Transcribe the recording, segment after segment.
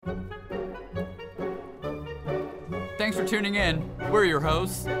Thanks for tuning in. We're your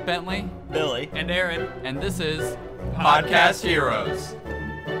hosts, Bentley, Billy, and Aaron, and this is Podcast Heroes.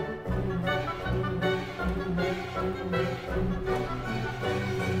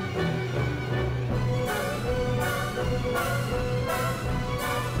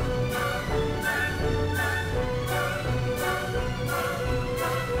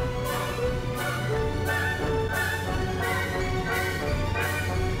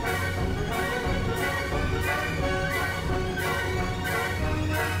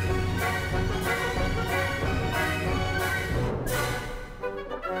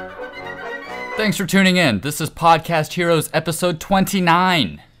 Thanks for tuning in. This is Podcast Heroes episode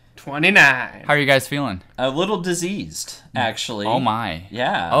 29. 29. How are you guys feeling? a little diseased, actually. Oh my.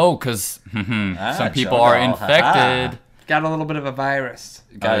 Yeah. Oh, because some people Cho'Gall. are infected. Got a little bit of a virus.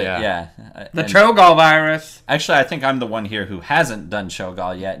 Yeah. The And Cho'Gall virus. actually, I think I'm the one here who hasn't done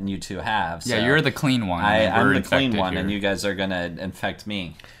Cho'Gall yet, and you two have. So Yeah, you're the clean one. I'm We're the clean infected one, here. and you guys are gonna infect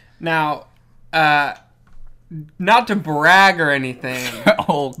me. Now, not to brag or anything,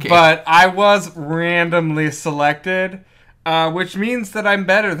 Okay. but I was randomly selected, which means that I'm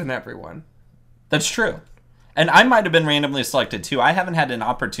better than everyone. That's true. And I might have been randomly selected too. I haven't had an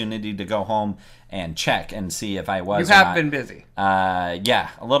opportunity to go home and check and see if I was. You or have not. been busy. Yeah,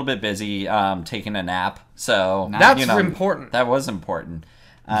 a little bit busy, taking a nap. So That's important. That was important.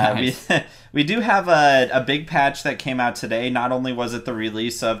 Nice. We do have a big patch that came out today. Not only was it the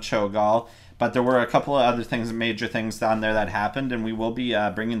release of Cho'Gall, but there were a couple of other things, major things down there that happened, and we will be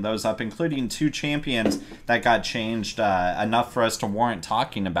bringing those up, including 2 champions that got changed enough for us to warrant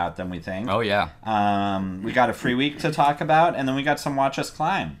talking about them, we think. Oh, yeah. We got a free week to talk about, and then we got some Watch Us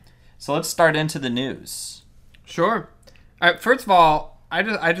Climb. So let's start into the news. Sure. First of all, I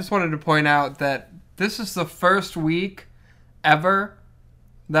just wanted to point out that this is the first week ever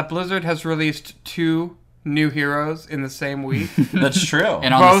that Blizzard has released 2 new heroes in the same week. That's true.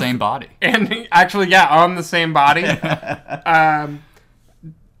 And on the same body. And actually, yeah, on the same body. Tell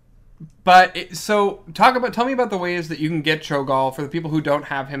me about the ways that you can get Cho'Gall for the people who don't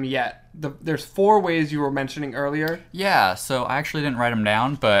have him yet. There's 4 ways you were mentioning earlier. Yeah, so I actually didn't write them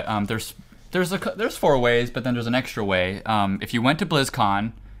down, but there's 4 ways, but then there's an extra way. If you went to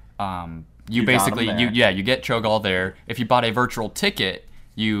BlizzCon, you basically got 'em you get Cho'Gall there. If you bought a virtual ticket,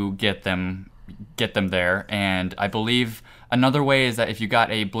 you get them there. And I believe another way is that if you got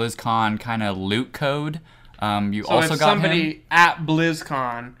a BlizzCon kind of loot code, you So also if got somebody him. at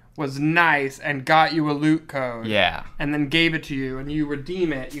BlizzCon was nice and got you a loot code, Yeah. and then gave it to you, and you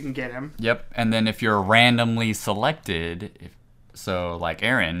redeem it, you can get him. Yep. And then if you're randomly selected, so like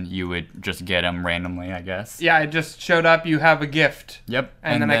Aaron, you would just get him randomly, I guess. Yeah, it just showed up. You have a gift. Yep.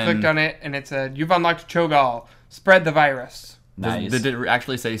 And then I clicked on it, and it said, "You've unlocked Cho'Gall. Spread the virus." Nice. Did it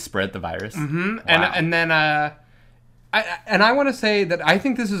actually say spread the virus? Mm-hmm. Wow. And then I want to say that I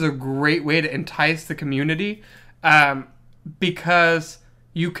think this is a great way to entice the community, because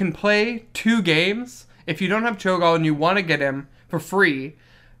you can play 2 games. If you don't have Cho'Gall and you want to get him for free,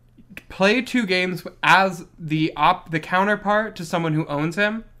 play 2 games as the counterpart to someone who owns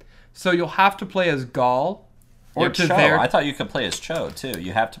him. So you'll have to play as Gall. Or to Cho. their... I thought you could play as Cho, too.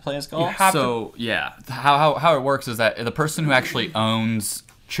 You have to play as Gall? So, yeah, how it works is that the person who actually owns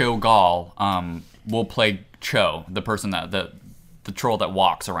Cho'Gall will play Cho, the person that the troll that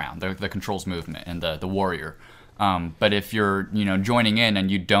walks around, the controls movement, and the warrior. But if you're joining in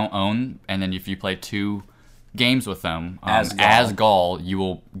and you don't own, and then if you play 2 games with them as Gall, you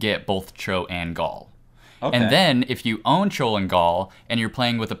will get both Cho and Gall. Okay. And then if you own Cho and Gall and you're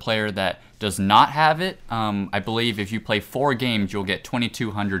playing with a player that does not have it, I believe if you play 4 games, you'll get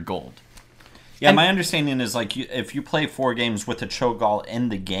 2,200 gold. Yeah, my understanding is like if you play 4 games with a Cho'Gall in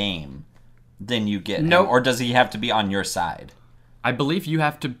the game, then you get him. Or does he have to be on your side? I believe you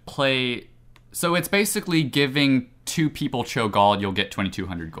have to play... So it's basically giving 2 people Cho'Gall, you'll get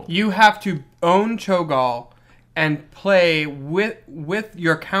 2,200 gold. You have to own Cho'Gall and play with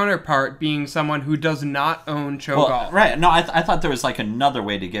your counterpart being someone who does not own Cho'Gall. Well, right. No, I thought there was like another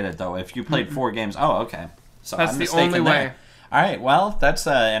way to get it, though. If you played 4 games... Oh, okay. So That's I'm the mistaken only way. there. All right, well, that's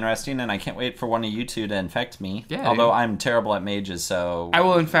interesting, and I can't wait for one of you 2 to infect me. Yeah, Although I'm terrible at mages, so... I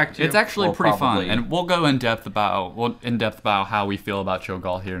will infect you. It's actually Well, pretty probably. fun, and we'll go in depth about how we feel about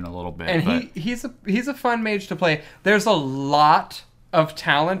Cho'Gall here in a little bit. And but he's a fun mage to play. There's a lot of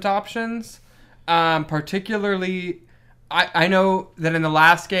talent options, particularly... I know that in the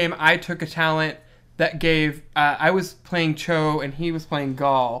last game, I took a talent that gave... I was playing Cho, and he was playing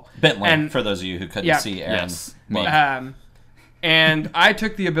Gall. Bentley, and, for those of you who couldn't see Aaron. Yes, me. And I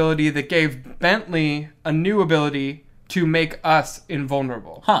took the ability that gave Bentley a new ability to make us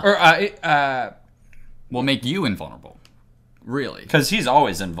invulnerable. Huh. Or will make you invulnerable. Really. Because he's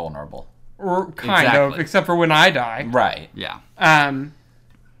always invulnerable. Or kind of, except for when I die. Right. Yeah.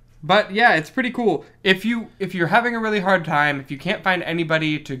 But yeah, it's pretty cool. If you're having a really hard time, if you can't find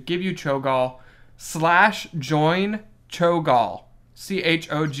anybody to give you Cho'Gall, /join Cho'Gall,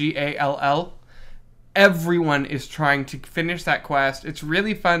 Cho'Gall. Everyone is trying to finish that quest. It's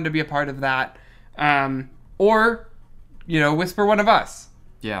really fun to be a part of that. Or, whisper one of us.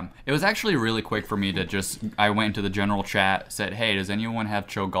 Yeah, it was actually really quick for me to I went into the general chat, said, hey, does anyone have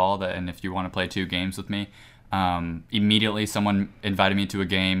Cho'Gall, and if you want to play 2 games with me? Immediately someone invited me to a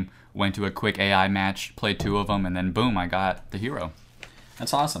game, went to a quick AI match, played 2 of them, and then boom, I got the hero.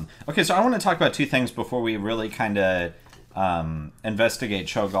 That's awesome. Okay, so I want to talk about 2 things before we really kind of investigate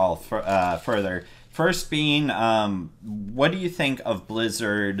Cho'Gall further. First being, what do you think of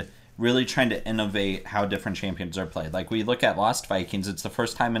Blizzard really trying to innovate how different champions are played? Like, we look at Lost Vikings, it's the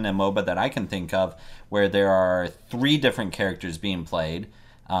first time in a MOBA that I can think of where there are 3 different characters being played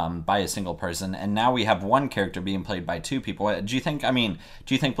by a single person, and now we have 1 character being played by 2 people. Do you think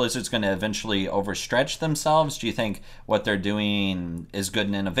Blizzard's going to eventually overstretch themselves? Do you think what they're doing is good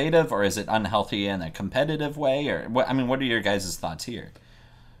and innovative, or is it unhealthy in a competitive way? Or what are your guys' thoughts here?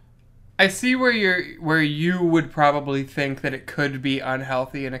 I see where you would probably think that it could be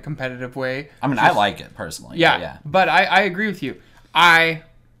unhealthy in a competitive way. I like it personally. Yeah. But I agree with you. I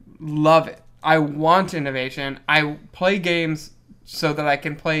love it. I want innovation. I play games so that I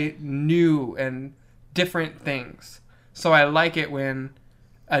can play new and different things. So I like it when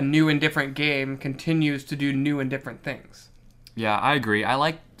a new and different game continues to do new and different things. Yeah, I agree. I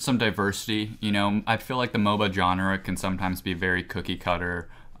like some diversity. I feel like the MOBA genre can sometimes be very cookie cutter,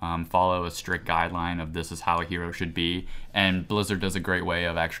 follow a strict guideline of this is how a hero should be. And Blizzard does a great way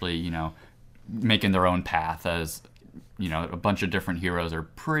of actually, making their own path, as, a bunch of different heroes are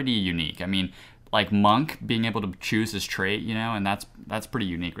pretty unique. Like Monk being able to choose his trait, and that's pretty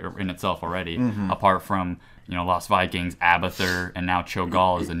unique in itself already. Mm-hmm. Apart from, Lost Vikings, Abathur, and now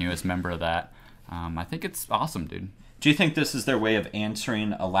Cho'Gall is the newest member of that. I think it's awesome, dude. Do you think this is their way of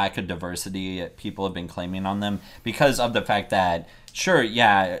answering a lack of diversity people have been claiming on them? Because of the fact that, sure,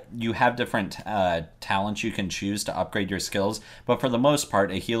 yeah, you have different talents you can choose to upgrade your skills, but for the most part,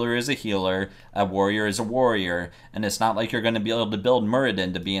 a healer is a healer, a warrior is a warrior, and it's not like you're going to be able to build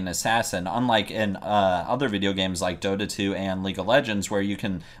Muradin to be an assassin, unlike in other video games like Dota 2 and League of Legends, where you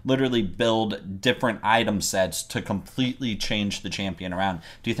can literally build different item sets to completely change the champion around.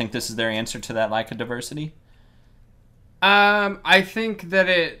 Do you think this is their answer to that lack of diversity? I think that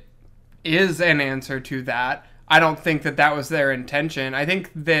it is an answer to that. I don't think that was their intention. I think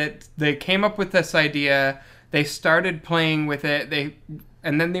that they came up with this idea, they started playing with it,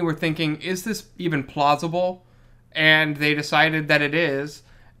 and then they were thinking, is this even plausible? And they decided that it is,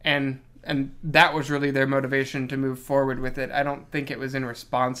 and that was really their motivation to move forward with it. I don't think it was in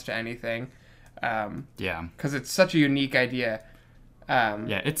response to anything. Yeah. Because it's such a unique idea.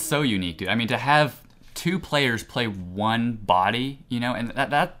 Yeah, it's so unique, dude. To have 2 players play 1 body, and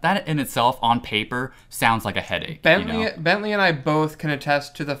that in itself on paper sounds like a headache. Bentley and I both can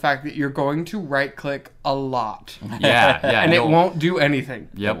attest to the fact that you're going to right click a lot. Yeah. And it won't do anything.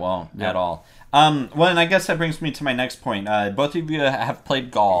 Yep. It won't at all. Well, and I guess that brings me to my next point. Both of you have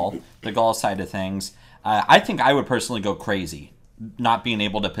played Gall, the Gall side of things. I think I would personally go crazy not being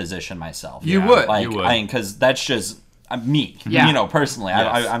able to position myself. You would. Because that's just me, personally.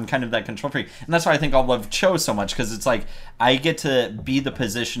 Yes. I'm kind of that control freak. And that's why I think I'll love Cho so much, because it's like I get to be the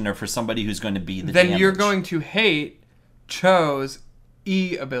positioner for somebody who's going to be the damage. You're going to hate Cho's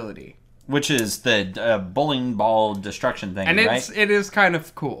E ability. Which is the bowling ball destruction thing, right? And it is kind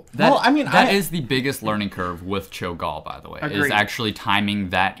of cool. That is the biggest learning curve with Cho'Gall, by the way. Agreed. Is actually timing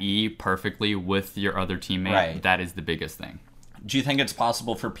that E perfectly with your other teammate. Right. That is the biggest thing. Do you think it's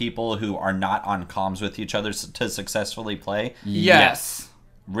possible for people who are not on comms with each other to successfully play? Yes.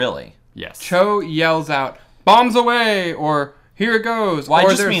 Really? Yes. Cho yells out, "Bombs away!" or "Here it goes." Well, or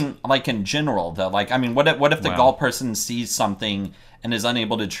I just mean, like, in general, though. Like, what if the Gall person sees something and is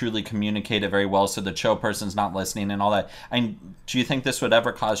unable to truly communicate it very well, so the Cho person's not listening and all that? Do you think this would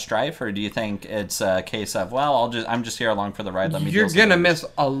ever cause strife, or do you think it's a case of, well, I'm just here along for the ride, let me You're gonna miss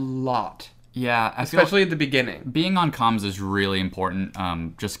a lot. Yeah, especially at the beginning. Being on comms is really important,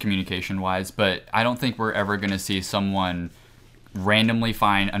 just communication-wise, but I don't think we're ever going to see someone randomly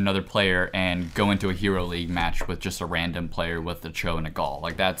find another player and go into a Hero League match with just a random player with a Cho and a Gall.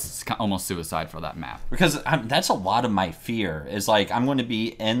 Like, that's almost suicide for that map. Because that's a lot of my fear, is like, I'm going to be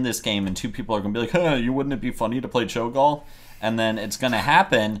in this game and 2 people are going to be like, you wouldn't it be funny to play Cho'Gall? and then it's going to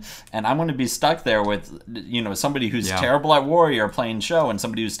happen, and I'm going to be stuck there with, somebody who's terrible at Warrior playing Cho and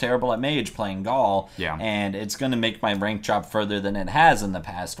somebody who's terrible at Mage playing Gall, and it's going to make my rank drop further than it has in the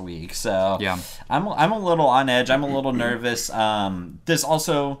past week. So I'm a little on edge. I'm a little nervous. This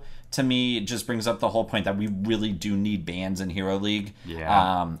also, to me, just brings up the whole point that we really do need bans in Hero League.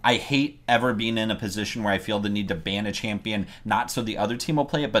 I hate ever being in a position where I feel the need to ban a champion, not so the other team will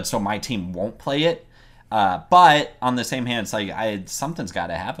play it, but so my team won't play it. But on the same hand, it's like something's got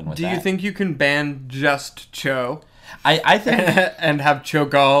to happen with that. Do you think you can ban just Cho? I think and have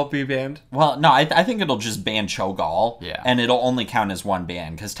Cho'Gall be banned? Well, no, I think it'll just ban Cho'Gall, and it'll only count as one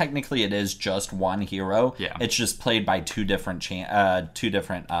ban because technically it is just one hero. It's just played by two different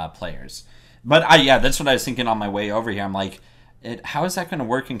players. But that's what I was thinking on my way over here. I'm like, how is that going to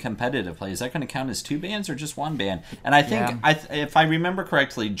work in competitive play? Is that going to count as two bans or just one ban? And I think if I remember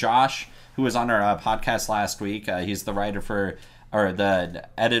correctly, Josh, who was on our podcast last week, he's the writer for, or the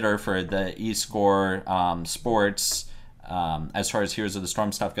editor for the eScore Sports, as far as Heroes of the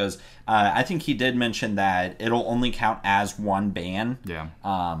Storm stuff goes. I think he did mention that it'll only count as one ban,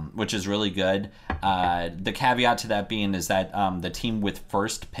 which is really good. The caveat to that being is that the team with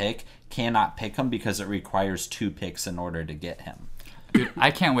first pick cannot pick him because it requires 2 picks in order to get him. Dude,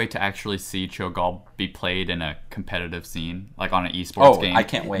 I can't wait to actually see Cho'Gall be played in a competitive scene, like on an esports game. I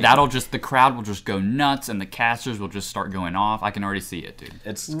can't wait. The crowd will just go nuts, and the casters will just start going off. I can already see it, dude.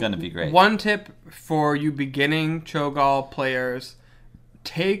 It's going to be great. One tip for you beginning Cho'Gall players,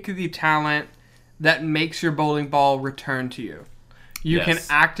 take the talent that makes your bowling ball return to you. You can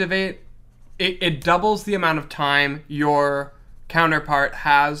activate, it doubles the amount of time your counterpart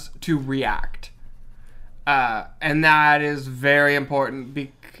has to react. And that is very important,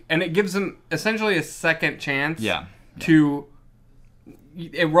 and it gives them essentially a second chance to...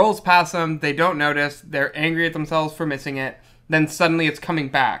 It rolls past them, they don't notice, they're angry at themselves for missing it, then suddenly it's coming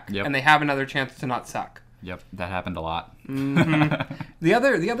back, and they have another chance to not suck. Yep, that happened a lot. The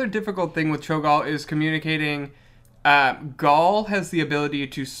other difficult thing with Cho'Gall is communicating. Gall has the ability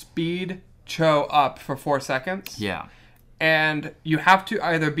to speed Cho up for 4 seconds. Yeah. And you have to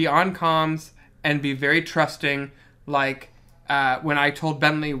either be on comms and be very trusting, like when I told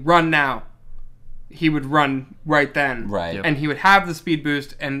Bentley, run now, he would run right then. Right. Yep. And he would have the speed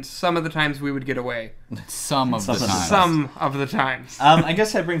boost, and some of the times we would get away. Some of the times. Some of the times. I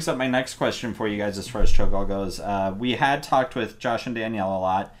guess that brings up my next question for you guys as far as Cho'Gall goes. We had talked with Josh and Danielle a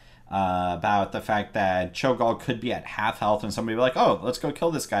lot about the fact that Cho'Gall could be at half health and somebody would be like, oh, let's go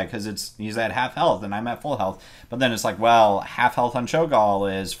kill this guy because he's at half health and I'm at full health. But then it's like, well, half health on Cho'Gall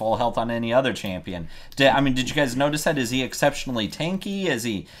is full health on any other champion. Did you guys notice that? Is he exceptionally tanky? Is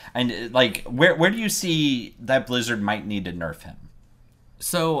he, and like, where do you see that Blizzard might need to nerf him?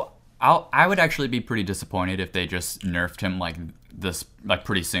 So I would actually be pretty disappointed if they just nerfed him like this, like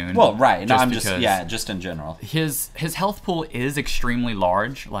pretty soon. Well, right. No, just in general. His health pool is extremely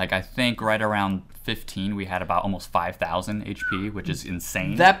large. Like, I think right around 15 we had about almost 5,000 HP, which is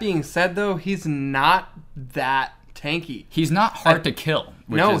insane. That being said, though, he's not that tanky. He's not hard to kill.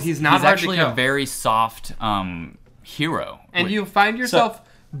 He's not hard to kill. He's actually a very soft hero. And you find yourself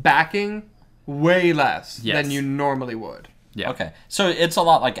backing way less than you normally would. Yeah. Okay. So it's a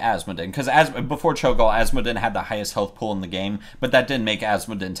lot like Asmodin, because before Cho'Gall, Asmodin had the highest health pool in the game, but that didn't make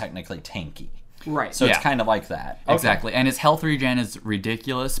Asmodin technically tanky. Right. So it's kind of like that. Okay. Exactly. And his health regen is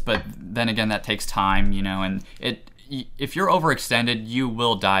ridiculous, but then again, that takes time, and if you're overextended, you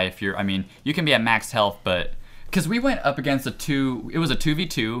will die you can be at max health, but... Because we went up against it was a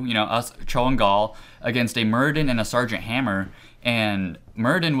 2v2, us, Cho and Gall, against a Muradin and a Sergeant Hammer, and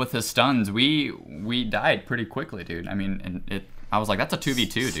Muradin with his stuns, we died pretty quickly, dude. I was like, that's a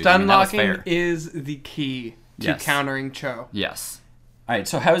 2v2, dude. Stun locking is the key to countering Cho. Yes. All right,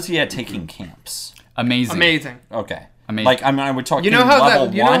 so how is he at taking camps? Amazing. Okay. Amazing. Like, we're talking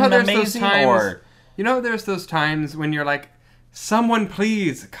level 1 amazing, or... there's those times when you're like, someone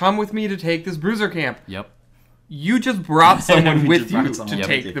please come with me to take this bruiser camp. Yep. You just brought someone with you to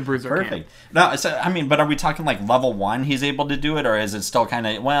take the bruiser Perfect. camp. No, so, but are we talking like level 1 he's able to do it, or is it still kind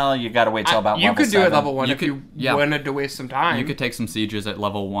of, well, you got to wait till about level 7? You could do it level 1 if you wanted to waste some time. You could take some sieges at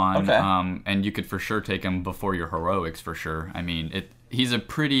level 1, and you could for sure take him before your heroics, for sure. He's a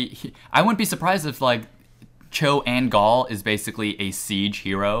pretty... I wouldn't be surprised if, like, Cho and Gall is basically a siege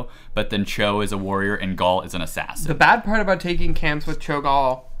hero, but then Cho is a warrior and Gall is an assassin. The bad part about taking camps with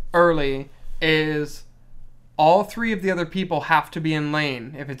Cho'Gall early is... all 3 of the other people have to be in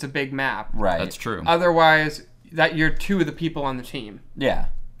lane if it's a big map. Right. That's true. Otherwise, you're 2 of the people on the team. Yeah.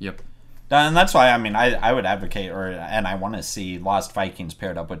 Yep. And that's why, I mean, I would advocate, and I want to see Lost Vikings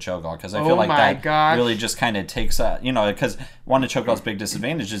paired up with Cho'Gall, because I feel like that really just kind of takes because one of Cho'Gall's big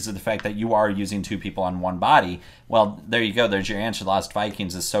disadvantages is the fact that you are using two people on one body. Well, there you go. There's your answer. Lost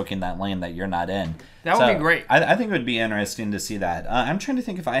Vikings is soaking that lane that you're not in. That would be great. I think it would be interesting to see that. I'm trying to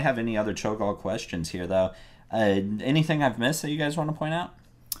think if I have any other Cho'Gall questions here, though. Anything I've missed that you guys want to point out?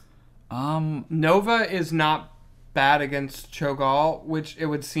 Nova is not bad against Cho'Gall, which it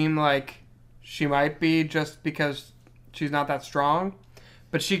would seem like she might be just because she's not that strong.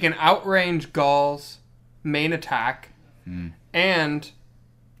 But she can outrange Gall's main attack, and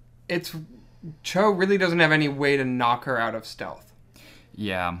Cho really doesn't have any way to knock her out of stealth.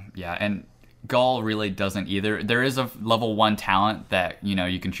 Yeah, and Gall really doesn't either. There is a level 1 talent that,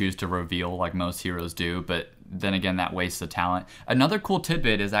 you can choose to reveal like most heroes do, but then again, that wastes the talent. Another cool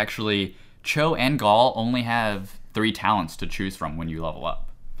tidbit is actually Cho and Gall only have 3 talents to choose from when you level up.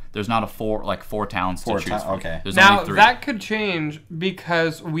 There's not four talents to choose from. Okay. There's now, only 3. that could change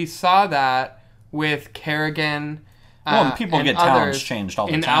because we saw that with Kerrigan. Well, people get talents changed all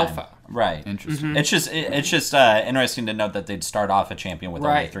the in time. Alpha. Right. Interesting. It's just interesting to note that they'd start off a champion with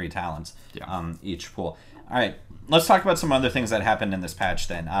only 3 talents each pool. All right. Let's talk about some other things that happened in this patch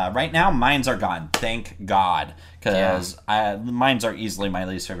then. Right now, mines are gone. Thank God. Because mines are easily my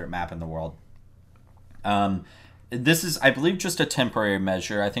least favorite map in the world. This is, I believe, just a temporary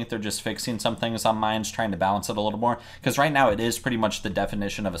measure. I think they're just fixing some things on mines, trying to balance it a little more. Because right now, it is pretty much the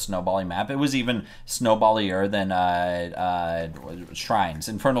definition of a snowbally map. It was even snowballier than shrines,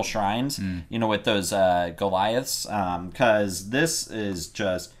 infernal shrines, with those Goliaths. Because this is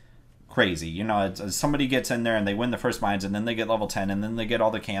just crazy. Somebody gets in there and they win the first mines, and then they get level 10, and then they get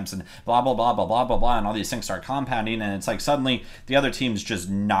all the camps, and blah, blah, blah, blah, blah, blah, blah, and all these things start compounding, and it's like suddenly the other team's just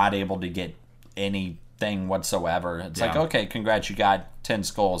not able to get anything whatsoever. It's like, okay, congrats, you got 10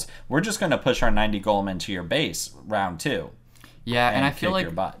 skulls. We're just going to push our 90 golem into your base round 2. Yeah, and I feel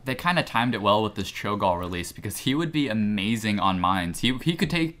like they kind of timed it well with this Cho'Gall release, because he would be amazing on mines. He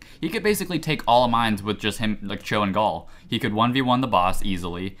could basically take all of mines with just him, like Cho and Gall. He could 1v1 the boss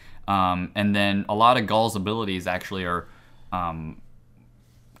easily, and then a lot of Gall's abilities actually are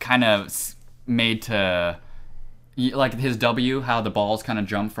kind of made to, like his W, how the balls kind of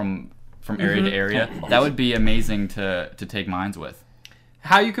jump from area to area. That would be amazing to take mines with.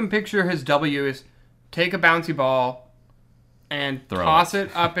 How you can picture his W is take a bouncy ball and toss it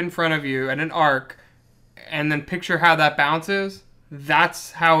up in front of you at an arc, and then picture how that bounces.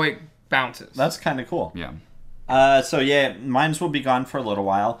 That's how it bounces. That's kind of cool. Yeah. So mines will be gone for a little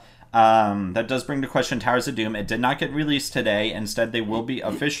while. That does bring to question Towers of Doom. It did not get released today. Instead, they will be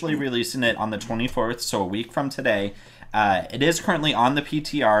officially releasing it on the 24th, so a week from today. It is currently on the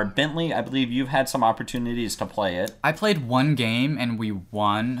PTR. Bentley, I believe you've had some opportunities to play it. I played one game and we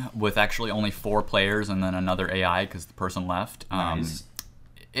won with actually only 4 players and then another AI because the person left. Nice.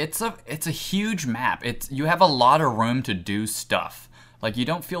 It's a huge map. You have a lot of room to do stuff. Like, you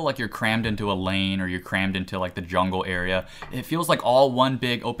don't feel like you're crammed into a lane or you're crammed into like the jungle area. It feels like all one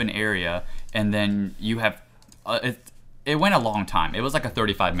big open area, and then you have it went a long time. It was like a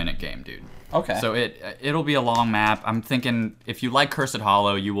 35-minute game, dude. Okay. So it'll be a long map. I'm thinking if you like Cursed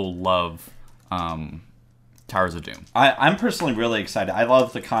Hollow, you will love Towers of Doom. I'm personally really excited. I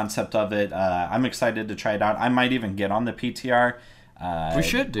love the concept of it. I'm excited to try it out. I might even get on the PTR. We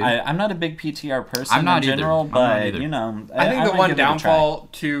should, dude. I'm not a big PTR person I'm not in general, either. but either. I think the one downfall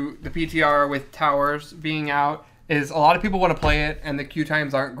to the PTR with Towers being out is a lot of people want to play it, and the queue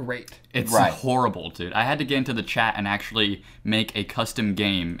times aren't great. It's horrible, dude. I had to get into the chat and actually make a custom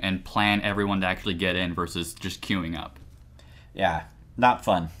game and plan everyone to actually get in versus just queuing up. Yeah, not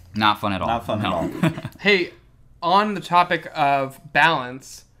fun. Not fun at all. Not fun at all. Hey, on the topic of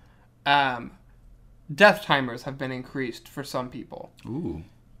balance, death timers have been increased for some people. Ooh.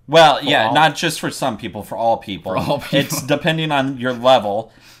 Well, not just for some people, for all people. For all people. It's depending on your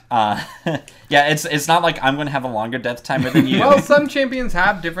level. It's not like I'm going to have a longer death timer than you. Well, some champions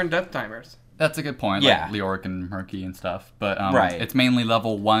have different death timers. That's a good point, like Leoric and Murky and stuff. But it's mainly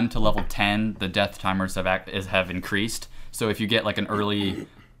level 1 to level 10. The death timers have increased. So if you get like an early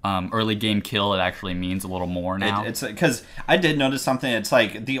game kill, it actually means a little more now. It's because I did notice something. It's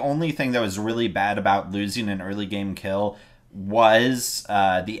like the only thing that was really bad about losing an early game kill was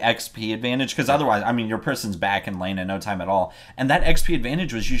the XP advantage, because otherwise, I mean, your person's back in lane in no time at all. And that XP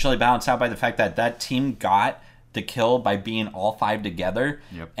advantage was usually balanced out by the fact that team got the kill by being all 5 together,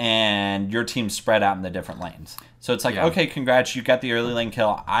 and your team spread out in the different lanes. So it's like, okay, congrats, you got the early lane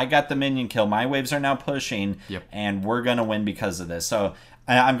kill. I got the minion kill. My waves are now pushing, and we're going to win because of this. So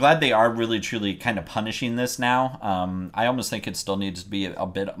I'm glad they are really truly kind of punishing this now. I almost think it still needs to be a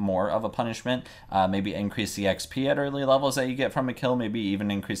bit more of a punishment. Maybe increase the XP at early levels that you get from a kill. Maybe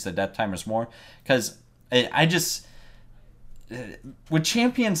even increase the death timers more. Because I just... with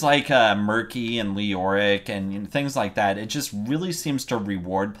champions like Murky and Leoric and things like that, it just really seems to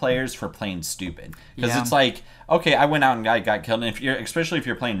reward players for playing stupid. Because it's like, okay, I went out and I got killed. And especially if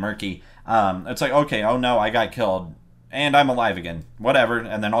you're playing Murky, it's like, okay, oh no, I got killed. And I'm alive again. Whatever.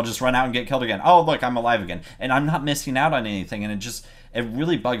 And then I'll just run out and get killed again. Oh, look, I'm alive again. And I'm not missing out on anything. And it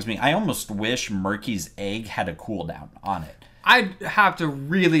really bugs me. I almost wish Murky's egg had a cooldown on it. I'd have to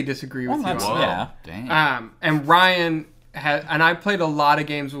really disagree with you on that. Yeah. Dang. And Ryan and I played a lot of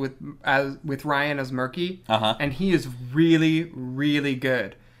games with Ryan as Murky, and he is really, really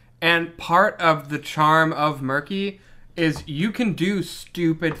good. And part of the charm of Murky is you can do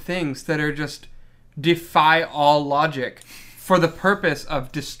stupid things that are just defy all logic for the purpose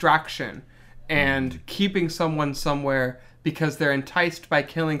of distraction and keeping someone somewhere because they're enticed by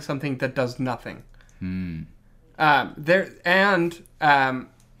killing something that does nothing. That's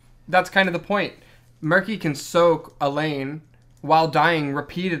kind of the point. Murky can soak a lane while dying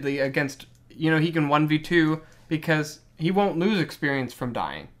repeatedly against, he can 1v2 because he won't lose experience from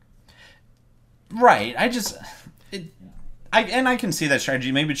dying. Right. I can see that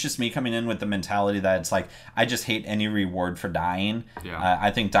strategy. Maybe it's just me coming in with the mentality that it's like, I just hate any reward for dying. Yeah. I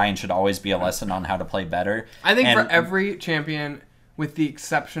think dying should always be a lesson on how to play better. I think for every champion, with the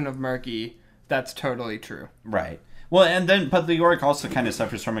exception of Murky, that's totally true. Right. Well, but Leoric also kind of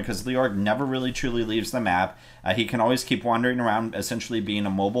suffers from it because Leoric never really truly leaves the map. He can always keep wandering around, essentially being a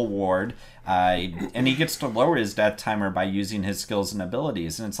mobile ward. And he gets to lower his death timer by using his skills and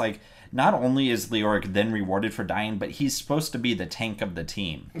abilities. And it's like, not only is Leoric then rewarded for dying, but he's supposed to be the tank of the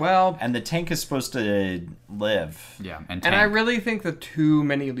team. Well... And the tank is supposed to live. Yeah, and I really think that too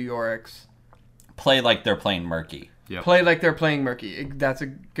many Leorics play like they're playing Murky. Yep. Play like they're playing Murky. That's a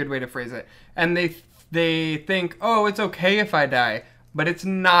good way to phrase it. And they think, oh, it's okay if I die, but it's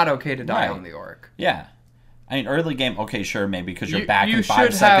not okay to die on Leoric. Yeah. I mean, early game, okay, sure, maybe because you're back in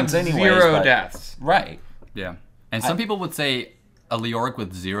 5 seconds anyways. You should have 0 deaths. Right. Yeah. And some people would say a Leoric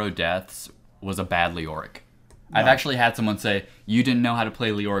with 0 deaths was a bad Leoric. I've actually had someone say, you didn't know how to play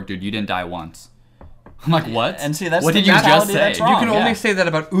Leoric, dude. You didn't die once. I'm like, what? And see, that's what the did you just say? That's wrong. You can only say that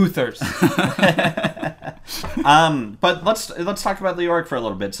about Uthers. But let's talk about Leoric for a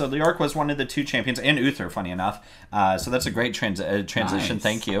little bit. So Leoric was one of the 2 champions, and Uther, funny enough. So that's a great transition. Nice.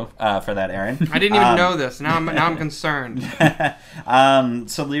 Thank you for that, Aaron. I didn't even know this. Now I'm concerned.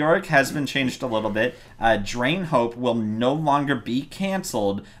 So Leoric has been changed a little bit. Drain Hope will no longer be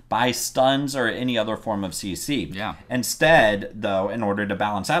canceled by stuns or any other form of CC. Yeah. Instead, though, in order to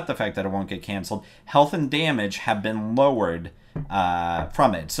balance out the fact that it won't get canceled, health and damage have been lowered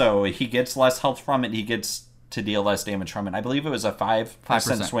from it. So he gets less health from it. He gets to deal less damage from it. I believe it was a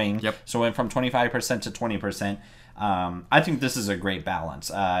 5% swing. Yep. So it went from 25% to 20%. I think this is a great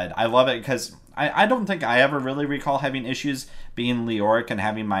balance. I love it because I don't think I ever really recall having issues being Leoric and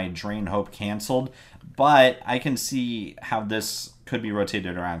having my Drain Hope canceled. But I can see how this could be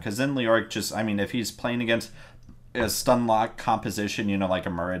rotated around. Because then Leoric just, I mean, if he's playing against a stun lock composition, like a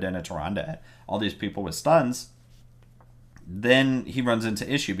Muradin, a Tyrande, all these people with stuns, then he runs into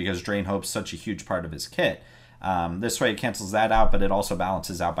issue because Drain Hope's such a huge part of his kit. This way it cancels that out, but it also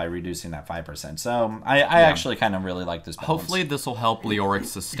balances out by reducing that 5%. So I actually kind of really like this balance. Hopefully this will help Leoric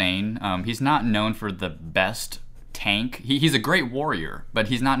sustain. He's not known for the best tank. He's a great warrior, but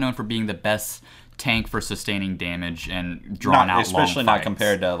he's not known for being the best tank for sustaining damage and drawn out long especially not fights.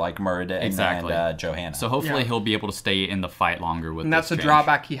 Compared to like Muradin Exactly. and Johanna. So hopefully he'll be able to stay in the fight longer with And that's this a change.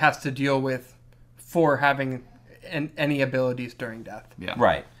 drawback he has to deal with for having any abilities during death. Yeah.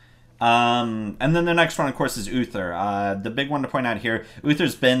 Right. And then the next one, of course, is Uther. The big one to point out here,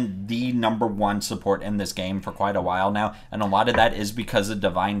 Uther's been the #1 support in this game for quite a while now, and a lot of that is because of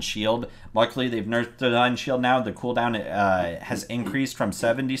Divine Shield. Luckily, they've nerfed Divine Shield now. The cooldown has increased from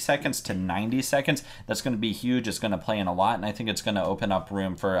 70 seconds to 90 seconds. That's going to be huge. It's going to play in a lot, and I think it's going to open up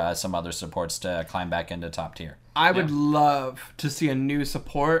room for some other supports to climb back into top tier. I would love to see a new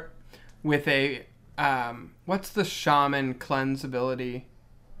support with a... what's the Shaman cleanse ability?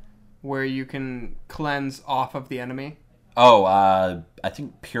 Where you can cleanse off of the enemy. Oh, I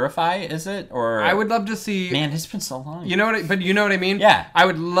think Purify, is it? Or I would love to see... Man, it's been so long. You know what I mean? Yeah. I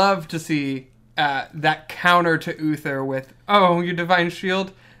would love to see that counter to Uther with, oh, your Divine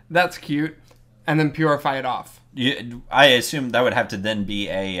Shield? That's cute. And then Purify it off. I assume that would have to then be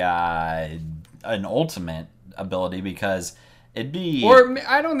an ultimate ability because it'd be... Or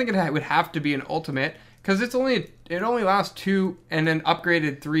I don't think it would have to be an ultimate. Because it only lasts 2 and then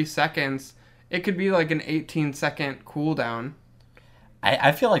upgraded 3 seconds. It could be like an 18-second cooldown.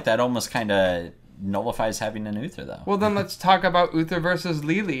 I feel like that almost kind of nullifies having an Uther, though. Well, then let's talk about Uther versus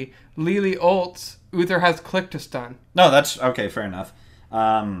Lily. Lily ults. Uther has click to stun. No, that's... Okay, fair enough.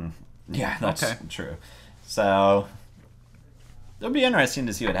 Yeah, that's true. So... It'll be interesting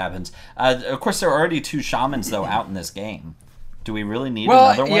to see what happens. Of course, there are already 2 shamans, though, out in this game. Do we really need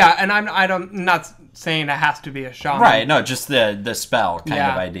another one? Yeah, and I'm not saying it has to be a shaman. Right, no, just the spell kind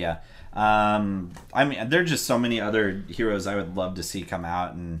of idea. I mean, there are just so many other heroes I would love to see come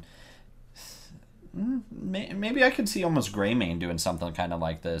out, and maybe I could see almost Greymane doing something kind of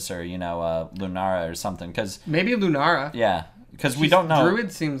like this, or, Lunara or something. Cause, maybe Lunara. Yeah, because we don't know.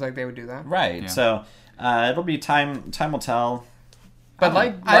 Druid seems like they would do that. Right, so it'll be time will tell. But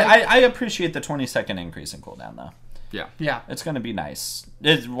I appreciate the 20-second increase in cooldown, though. Yeah. It's going to be nice.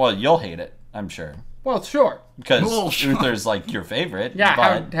 Well, you'll hate it, I'm sure. Well, sure. Because Uther's like your favorite. Yeah,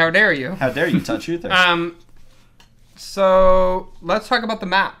 but how dare you? How dare you touch Uther? So, let's talk about the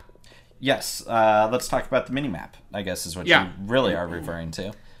map. Yes, let's talk about the mini-map, I guess is what you really are referring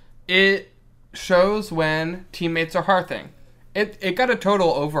to. It shows when teammates are hearthing. It got a total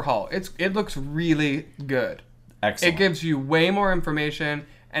overhaul. It looks really good. Excellent. It gives you way more information,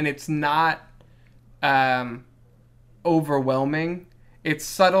 and it's not overwhelming. It's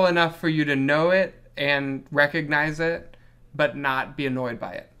subtle enough for you to know it and recognize it, but not be annoyed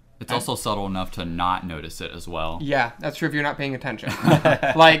by it. It's also subtle enough to not notice it as well. Yeah, that's true if you're not paying attention.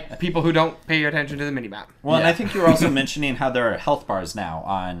 Like people who don't pay attention to the minimap. Well, and I think you were also mentioning how there are health bars now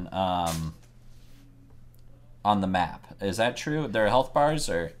on the map. Is that true? There are health bars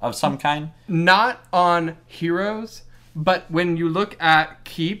or of some kind? Not on heroes, but when you look at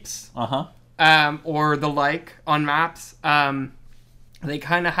keeps or the like on maps, they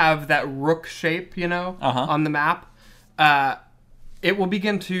kind of have that rook shape, on the map. It will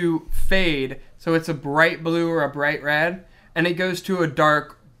begin to fade, so it's a bright blue or a bright red, and it goes to a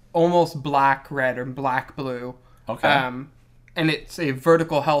dark, almost black red or black blue. Okay. And it's a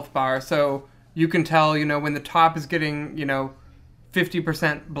vertical health bar, so you can tell, when the top is getting,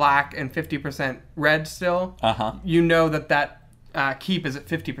 50% black and 50% red still, you know that keep is at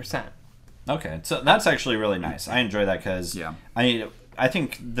 50%. Okay, so that's actually really nice. I enjoy that because I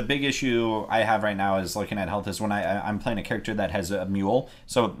think the big issue I have right now is looking at health is when I'm playing a character that has a mule.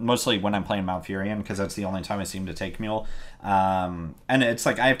 So mostly when I'm playing Malfurion, because that's the only time I seem to take mule. And it's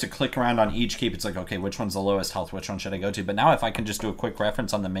like I have to click around on each keep. It's like, okay, which one's the lowest health? Which one should I go to? But now if I can just do a quick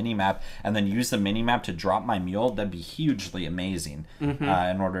reference on the mini-map and then use the mini-map to drop my mule, that'd be hugely amazing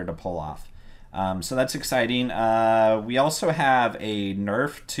in order to pull off. So that's exciting. We also have a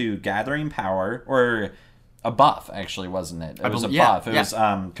nerf to Gathering Power, or a buff, actually, wasn't it? It was a buff. It was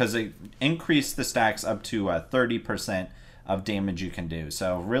because it increased the stacks up to 30% of damage you can do.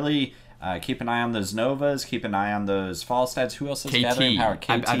 So really keep an eye on those Novas. Keep an eye on those fall stats. Who else has Gathering Power? KT.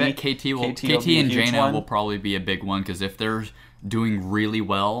 I bet KT and Jaina will probably be a big one, because if they're doing really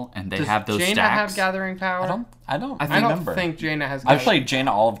well and they have those Jaina stacks. Have Gathering Power? I don't think Jaina has. I've played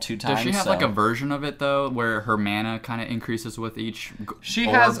Jaina all of 2 times. Does she have like a version of it though, where her mana kind of increases with each? She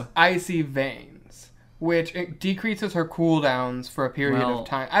has Icy Veins, which decreases her cooldowns for a period of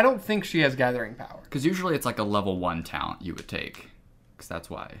time. I don't think she has Gathering Power. Because usually it's like a level 1 talent you would take. Because that's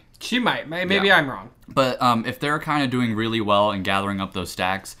why. She might. Maybe I'm wrong. But if they're kind of doing really well and gathering up those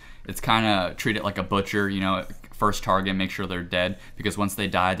stacks, it's kind of treat it like a butcher, first target, make sure they're dead. Because once they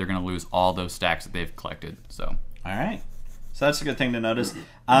die, they're going to lose all those stacks that they've collected. So. All right. So that's a good thing to notice.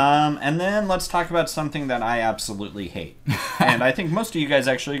 And then let's talk about something that I absolutely hate. And I think most of you guys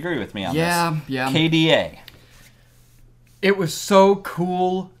actually agree with me on this. Yeah. KDA. It was so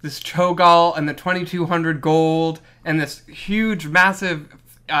cool, this Cho'Gall and the 2200 gold and this huge, massive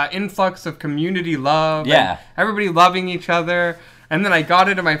influx of community love. Yeah. And everybody loving each other. And then I got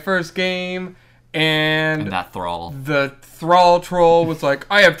into my first game, and that Thrall. The Thrall troll was like,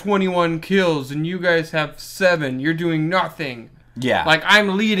 I have 21 kills and you guys have 7. You're doing nothing. Yeah. Like,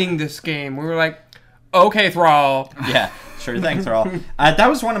 I'm leading this game. We were like, okay, Thrall. Yeah. Sure thing, Thrall. That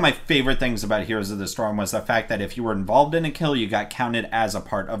was one of my favorite things about Heroes of the Storm, was the fact that if you were involved in a kill, you got counted as a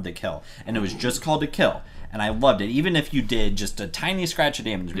part of the kill. And it was just called a kill. And I loved it, even if you did just a tiny scratch of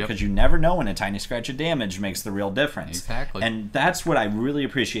damage, because you never know when a tiny scratch of damage makes the real difference. Exactly. And that's what I really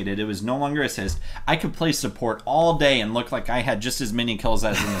appreciated. It was no longer assist. I could play support all day and look like I had just as many kills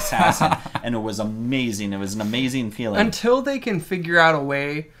as an assassin. And it was amazing. It was an amazing feeling. Until they can figure out a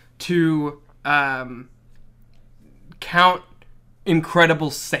way to count incredible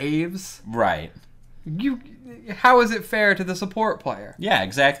saves. Right. How is it fair to the support player? Yeah,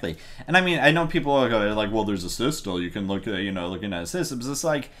 exactly. And I mean, I know people are like, well, there's assist still. You can look at, looking at assists. It's just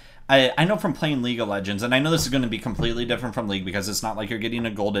like, I know from playing League of Legends, and I know this is going to be completely different from League because it's not like you're getting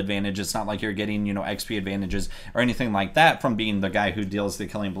a gold advantage. It's not like you're getting, XP advantages or anything like that from being the guy who deals the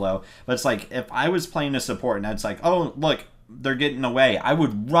killing blow. But it's like, if I was playing a support and it's like, oh, look, they're getting away, I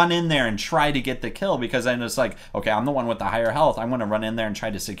would run in there and try to get the kill because then it's like, okay, I'm the one with the higher health. I want to run in there and try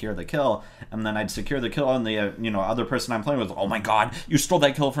to secure the kill. And then I'd secure the kill and the, other person I'm playing with, oh my God, you stole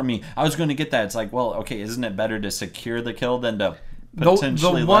that kill from me. I was going to get that. It's like, well, okay, isn't it better to secure the kill than to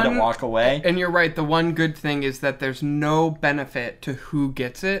potentially let it walk away? And you're right. The one good thing is that there's no benefit to who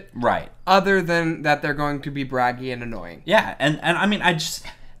gets it. Right. Other than that they're going to be braggy and annoying. Yeah. And I mean,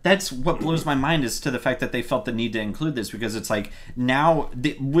 that's what blows my mind is to the fact that they felt the need to include this because it's like now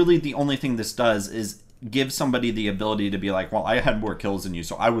really the only thing this does is give somebody the ability to be like, well, I had more kills than you,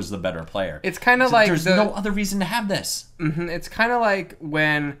 so I was the better player. It's kind of like there's no other reason to have this. Mm-hmm, it's kind of like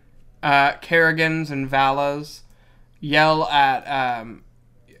when Kerrigans and Valas yell at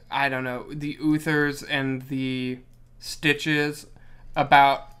I don't know, the Uthers and the Stitches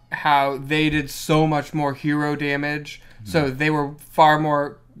about how they did so much more hero damage, so they were far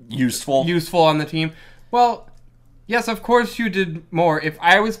more useful on the team. Well, yes, of course you did more. If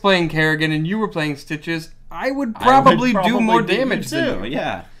I was playing Kerrigan and you were playing Stitches, I would probably do more damage than you.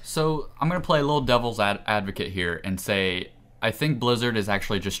 Yeah. So I'm going to play a little devil's advocate here and say I think Blizzard is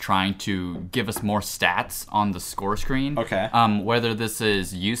actually just trying to give us more stats on the score screen. Okay. Whether this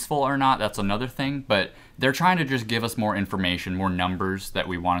is useful or not, that's another thing. But they're trying to just give us more information, more numbers that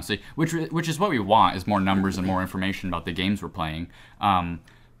we want to see, which is what we want, is more numbers and more information about the games we're playing.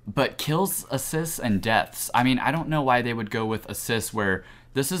 But kills, assists, and deaths. I mean, I don't know why they would go with assists where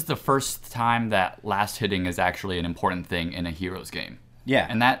this is the first time that last hitting is actually an important thing in a Heroes game. Yeah.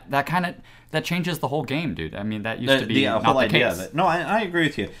 And that changes the whole game, dude. I mean, that used to be the not whole the idea case. of it. No, I agree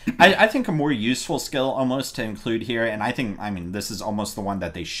with you. I think a more useful skill almost to include here, and I mean, this is almost the one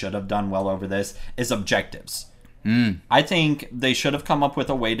that they should have done well over this, is objectives. I think they should have come up with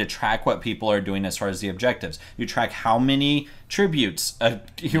a way to track what people are doing as far as the objectives. You track how many tributes a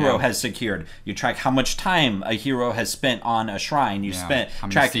hero has secured. You track how much time a hero has spent on a shrine. You track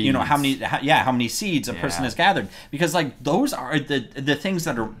how many seeds a person has gathered, because like those are the things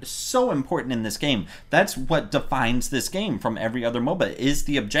that are so important in this game. That's what defines this game from every other MOBA, is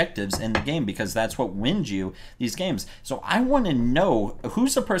the objectives in the game, because that's what wins you these games. So I want to know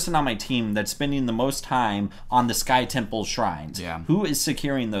who's the person on my team that's spending the most time on the Sky Temple shrines. Who is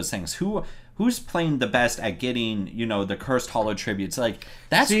securing those things? Who's playing the best at getting, the Cursed Hollow tributes? Like,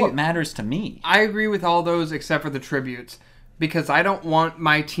 that's what matters to me. I agree with all those except for the tributes, because I don't want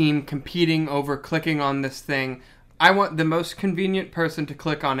my team competing over clicking on this thing. I want the most convenient person to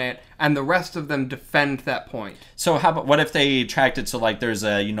click on it, and the rest of them defend that point. So what if they tracked it so like there's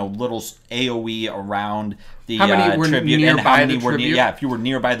a little AOE around the how many were tribute, and how many were if you were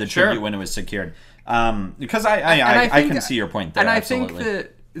nearby the tribute when it was secured. Because I can see your point there. And absolutely. I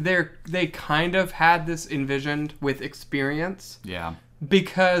think that they kind of had this envisioned with experience. Yeah.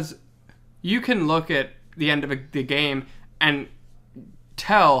 Because you can look at the end of the game and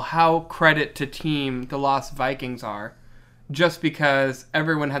tell how credit to team the Lost Vikings are, just because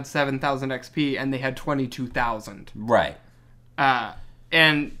everyone had 7,000 XP and they had 22,000. Right.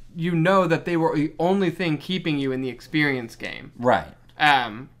 And you know that they were the only thing keeping you in the experience game. Right.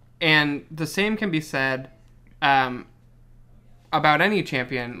 And the same can be said about any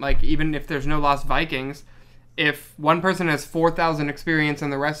champion. Like, even if there's no Lost Vikings, if one person has 4,000 experience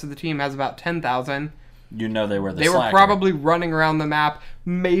and the rest of the team has about 10,000... they were They were probably running around the map.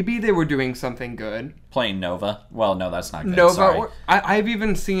 Maybe they were doing something good. Playing Nova. Well, no, that's not good. Nova. I've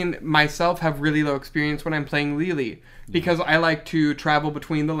even seen myself have really low experience when I'm playing Lily, because I like to travel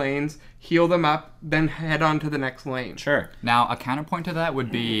between the lanes, heal them up, then head on to the next lane. Sure. Now, a counterpoint to that would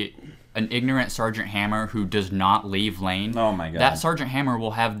be an ignorant Sergeant Hammer who does not leave lane. Oh my god. That Sergeant Hammer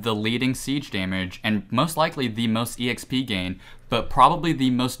will have the leading siege damage and most likely the most EXP gain, but probably the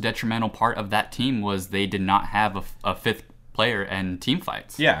most detrimental part of that team was they did not have a fifth player and team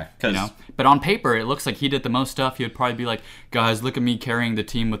fights. Yeah, because But on paper, it looks like he did the most stuff. He would probably be like, guys, look at me carrying the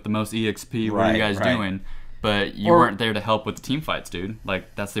team with the most EXP. What are you guys doing? But you weren't there to help with the team fights, dude.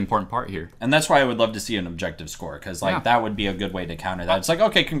 Like, that's the important part here. And that's why I would love to see an objective score, because that would be a good way to counter that. It's like,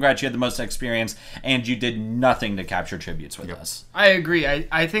 okay, congrats, you had the most experience, and you did nothing to capture tributes with us. I agree.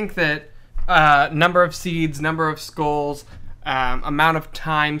 I think that number of seeds, number of skulls, amount of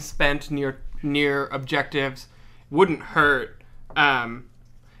time spent near objectives wouldn't hurt.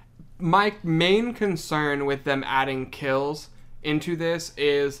 My main concern with them adding kills into this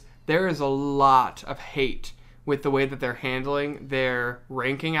is there is a lot of hate with the way that they're handling their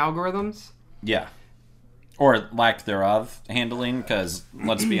ranking algorithms. Yeah. Or lack thereof handling, because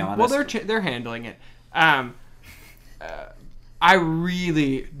let's be honest. Well, they're handling it. I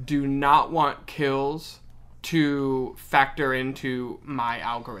really do not want kills to factor into my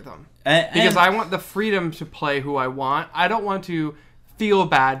algorithm. Because I want the freedom to play who I want. I don't want to feel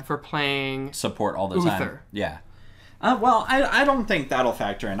bad for playing support all the Uther. time. Yeah. Well, I don't think that'll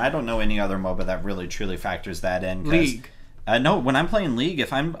factor in. I don't know any other MOBA that really truly factors that in. League. No, when I'm playing League,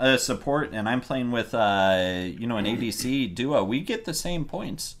 if I'm a support and I'm playing with an ADC duo, we get the same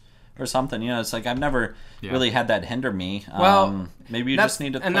points or something. It's like I've never really had that hinder me. Well, maybe you just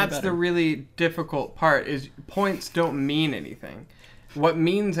need to play and that's better. the really difficult part is points don't mean anything. What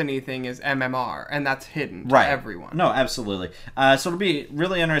means anything is MMR, and that's hidden to everyone. No, absolutely. So it'll be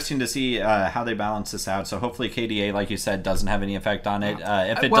really interesting to see how they balance this out. So hopefully KDA, like you said, doesn't have any effect on it.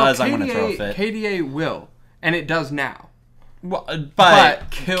 If it does, I'm going to throw a fit. KDA will, and it does now. Well,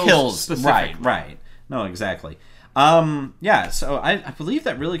 but kills specifically. Right. No, exactly. So I believe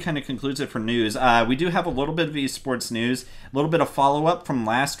that really kind of concludes it for news. We do have a little bit of esports news, a little bit of follow-up from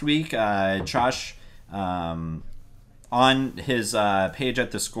last week. Josh, on his page at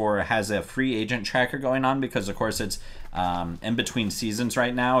The Score, has a free agent tracker going on because, of course, it's in between seasons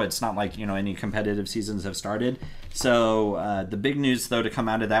right now. It's not like, any competitive seasons have started. So the big news, though, to come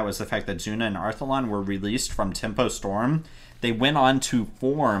out of that was the fact that Zuna and Arthalon were released from Tempo Storm. They went on to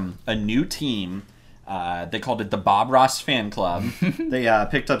form a new team. They called it the Bob Ross Fan Club. They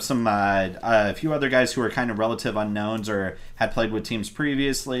picked up a few other guys who were kind of relative unknowns or had played with teams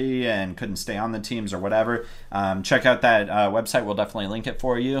previously and couldn't stay on the teams or whatever. Check out that website. We'll definitely link it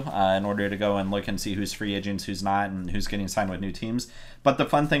for you in order to go and look and see who's free agents, who's not, and who's getting signed with new teams. But the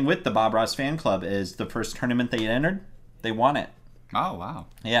fun thing with the Bob Ross Fan Club is the first tournament they entered, they won it. Oh, wow.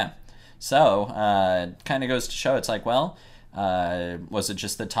 Yeah. So, kind of goes to show, it's like, well, was it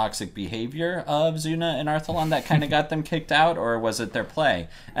just the toxic behavior of Zuna and Arthalon that kind of got them kicked out, or was it their play?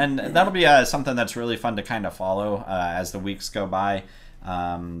 And that'll be something that's really fun to kind of follow as the weeks go by.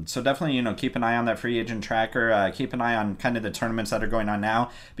 So definitely, keep an eye on that free agent tracker. Keep an eye on kind of the tournaments that are going on now,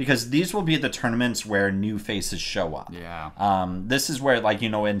 because these will be the tournaments where new faces show up. Yeah. This is where,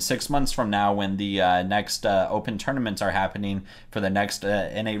 in 6 months from now, when the next open tournaments are happening for the next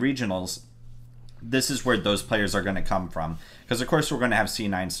NA regionals, this is where those players are going to come from. Because, of course, we're going to have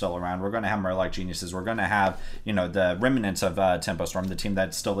C9 still around. We're going to have Murloc Geniuses. We're going to have, the remnants of Tempo Storm, the team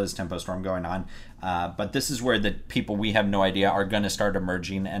that still is Tempo Storm going on. But this is where the people we have no idea are going to start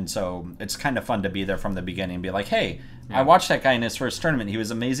emerging. And so it's kind of fun to be there from the beginning and be like, hey, I watched that guy in his first tournament. He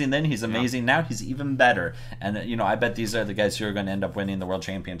was amazing then. He's amazing now. He's even better. And, I bet these are the guys who are going to end up winning the World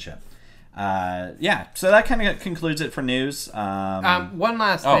Championship. So that kind of concludes it for news. One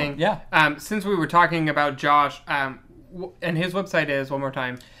last thing. Yeah. Since we were talking about Josh, and his website is, one more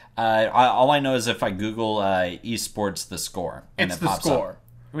time. All I know is if I Google esports, The Score, and it's it pops The Score. Up.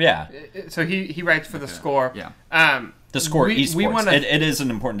 Yeah. So he writes for The Score. Yeah. The Score esports. It is an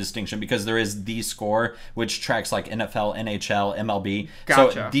important distinction because there is The Score, which tracks like NFL, NHL, MLB.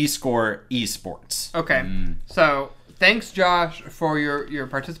 Gotcha. So The Score esports. Okay. So thanks, Josh, for your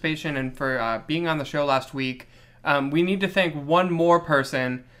participation and for being on the show last week. We need to thank one more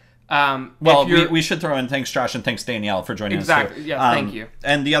person. We should throw in thanks, Josh, and thanks, Danielle, for joining us. Exactly. Yeah, thank you.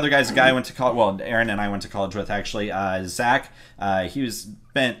 And the other guy's a guy I went to college. Well, Aaron and I went to college with, actually. Zach. He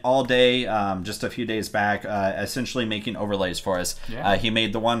spent all day, just a few days back, essentially making overlays for us. Yeah. He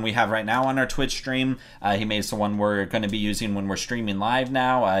made the one we have right now on our Twitch stream. He made the one we're going to be using when we're streaming live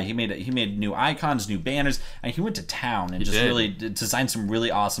now. He made new icons, new banners, and he went to town and really designed some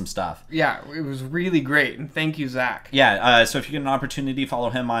really awesome stuff. Yeah, it was really great, and thank you, Zach. Yeah, so if you get an opportunity, follow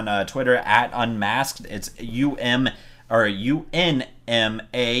him on Twitter at Unmasked. It's UNMAQ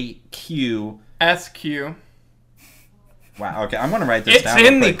SQ. Wow, okay, I'm going to write this down. It's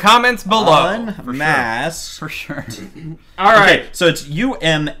in the comments below. Unmasked. For sure. All right. Okay, so it's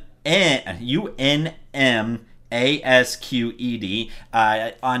UNMASQED.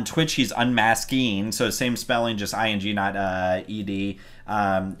 On Twitch, he's unmasking, so same spelling, just ING, not ED.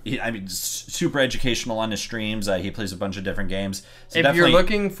 Super educational on his streams. He plays a bunch of different games. So if you're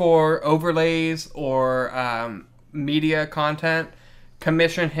looking for overlays or media content,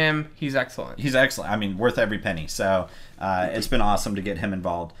 commission him. He's excellent. He's excellent. Worth every penny. So it's been awesome to get him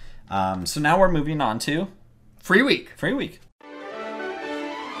involved. So now we're moving on to Free Week. Free Week.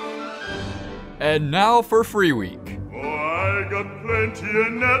 And now for Free Week. Oh, I got plenty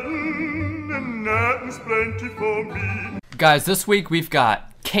of nothing, and nothing's plenty for me. Guys, this week we've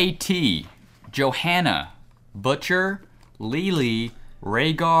got KT, Johanna, Butcher, Lily,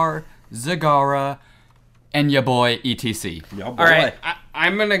 Rhaegar, Zagara, and your boy ETC. Yo, boy. All right,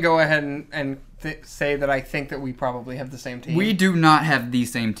 I'm gonna go ahead and say that I think that we probably have the same team. We do not have the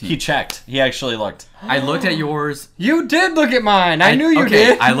same team. He checked. He actually looked. I looked at yours. You did look at mine. I knew you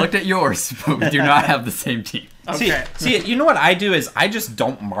did. I looked at yours, but we do not have the same team. Okay. See, you know what I do is I just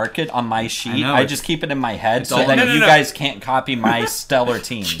don't mark it on my sheet. know, I just keep it in my head so all- that No, no, you no. guys can't copy my stellar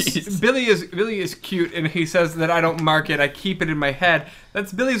teams. Billy is cute, and he says that I don't mark it. I keep it in my head.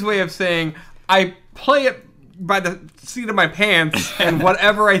 That's Billy's way of saying I play it by the seat of my pants, and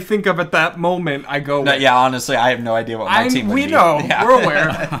whatever I think of at that moment, I go No, with. yeah, honestly, I have no idea what my team would We be. know. Yeah. We're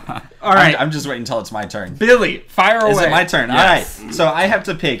aware. All right, I'm just waiting until it's my turn. Billy, fire away. Is it my turn? Yes. All right. So I have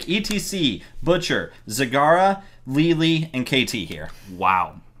to pick ETC, Butcher, Zagara, Lily, and KT here.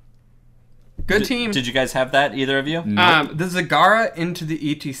 Wow. Good team. Did you guys have that, either of you? The Zagara into the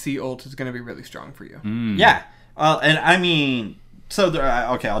ETC ult is going to be really strong for you. Yeah. And I mean, so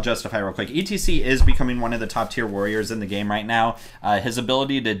okay, I'll justify real quick. ETC is becoming one of the top tier warriors in the game right now. His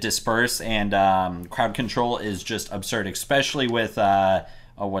ability to disperse and crowd control is just absurd, especially with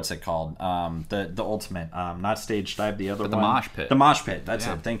what's it called? The ultimate, not stage dive, the other The one. mosh pit. The mosh pit. That's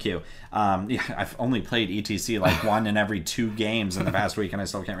Yeah. it. Thank you. Yeah, I've only played ETC like one in every 2 games in the past week, and I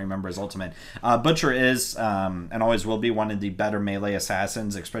still can't remember his ultimate. Butcher is and always will be one of the better melee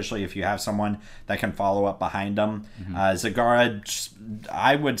assassins, especially if you have someone that can follow up behind him. Zagara,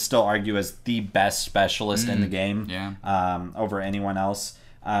 I would still argue, is the best specialist in the game. Yeah. Over anyone else.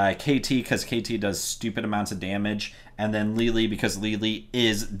 KT, because KT does stupid amounts of damage, and then Lily, because Lily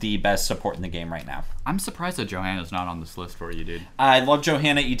is the best support in the game right now. I'm surprised that Johanna's not on this list for you, dude. I love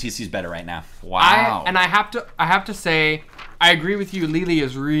Johanna. ETC's better right now. Wow. I have to say, I agree with you. Lily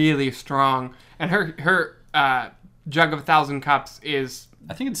is really strong, and her jug of 1,000 cups is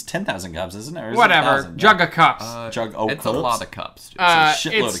I think it's 10,000 cups, isn't it? Or is it whatever. 1,000? Jug of cups. Jug It's a lot of cups. Dude. It's a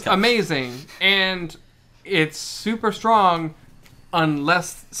shitload It's of cups. amazing, and it's super strong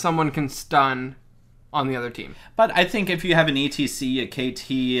unless someone can stun on the other team. But I think if you have an ETC, a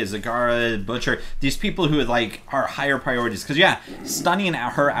KT, a Zagara, a Butcher, these people who like are higher priorities, because yeah, stunning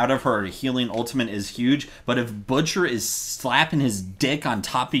her out of her healing ultimate is huge. But if Butcher is slapping his dick on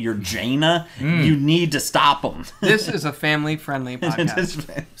top of your Jaina, you need to stop him. This is a family-friendly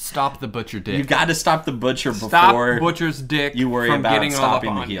podcast. Stop the butcher dick. You got to stop the Butcher Stop before Butcher's dick you worry from about getting all up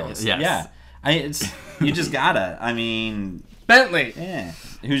stopping the on you. heals. Yes. Yeah, you just gotta. I mean, Bentley. yeah.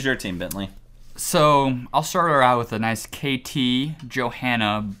 Who's your team, Bentley? So I'll start her out with a nice KT,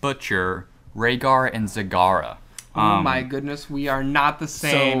 Johanna, Butcher, Rhaegar, and Zagara. Oh my goodness, we are not the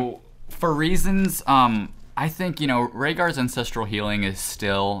same. So for reasons, I think Rhaegar's ancestral healing is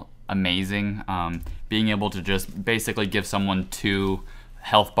still amazing. Being able to just basically give someone 2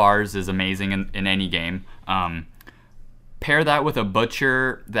 health bars is amazing in any game. Pair that with a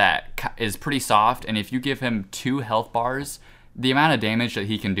Butcher that is pretty soft, and if you give him 2 health bars, the amount of damage that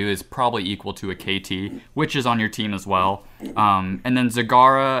he can do is probably equal to a KT, which is on your team as well. And then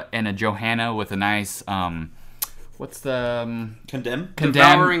Zagara and a Johanna with a nice, what's the... Condemn.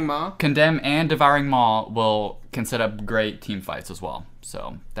 Devouring Maw? Condemn and Devouring Maw can set up great team fights as well.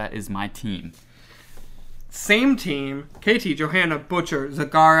 So that is my team. Same team, KT, Johanna, Butcher,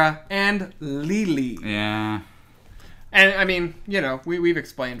 Zagara, and Lily. Yeah, And I mean, we've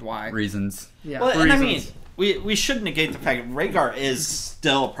explained why. reasons. Yeah, Well, and I mean, reasons. we should negate the fact that Rhaegar is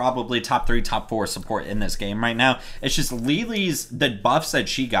still probably top 3, top 4 support in this game right now. It's just Lily's, the buffs that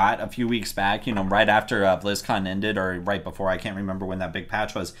she got a few weeks back, right after BlizzCon ended, or right before, I can't remember when that big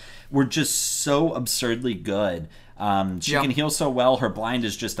patch was, were just so absurdly good. She can heal so well. Her blind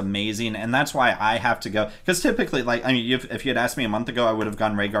is just amazing, and that's why I have to go. Because typically, if you had asked me a month ago, I would have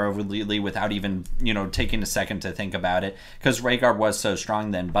gone Rhaegar over Lily without even, taking a second to think about it. Because Rhaegar was so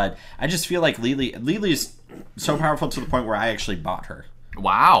strong then. But I just feel like Lily's so powerful to the point where I actually bought her.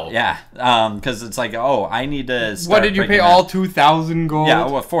 Wow. Yeah, because it's like, I need to start What did you pay? breaking All that. 2,000 gold? Yeah,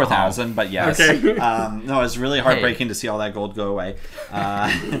 well, 4,000, but yes. Okay. No, it's really heartbreaking to see all that gold go away.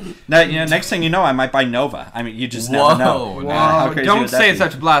 Next thing you know, I might buy Nova. I mean, you just never know. Whoa, How Wow, crazy don't would that say be?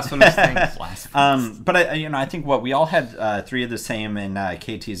 such blasphemous things. But I think we all had 3 of the same in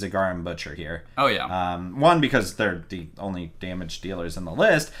KT, Zagara, and Butcher here. Oh yeah. 1, because they're the only damage dealers in the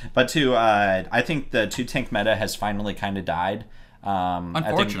list, but 2, I think the 2-tank meta has finally kind of died.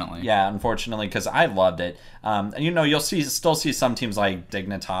 Unfortunately. Unfortunately, because I loved it. You'll still see some teams like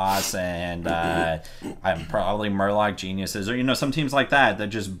Dignitas and probably Murloc Geniuses, or some teams like that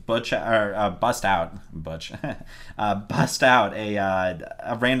just bust out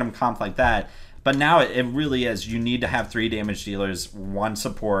a random comp like that. But now it really is. You need to have 3 damage dealers, 1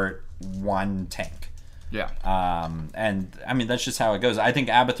 support, 1 tank. Yeah. And I mean, that's just how it goes. I think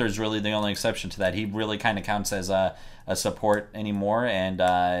Abathur is really the only exception to that. He really kind of counts as a support anymore,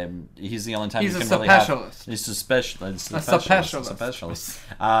 and he's the only time He's you a can really have. specialist. He's a specialist. A specialist.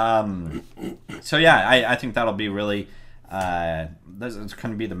 So yeah, I think that'll be really. It's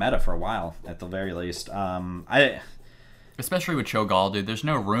going to be the meta for a while, at the very least. Especially with Cho'Gall, dude. There's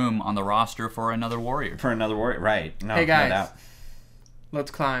no room on the roster for another warrior. Right? No, Hey guys, no doubt.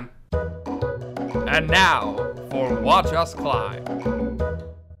 let's climb. And now for Watch Us Climb.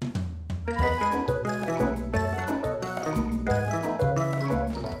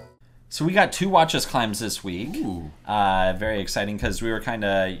 So we got 2 Watch Us climbs this week. Ooh. Very exciting because we were kind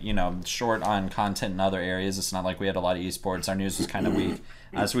of, short on content in other areas. It's not like we had a lot of esports. Our news was kind of weak.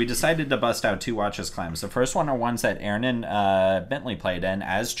 So we decided to bust out 2 Watch Us climbs. The first one are ones that Aaron and Bentley played in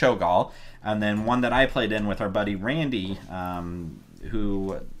as Cho'Gall. And then one that I played in with our buddy Randy,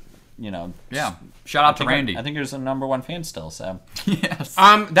 who, Yeah. Shout out to Randy. I think he was the #1 fan still, so. Yes.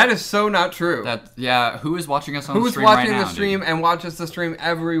 That is so not true. Who is watching us on the Who's stream right watching now, the stream dude? and watches the stream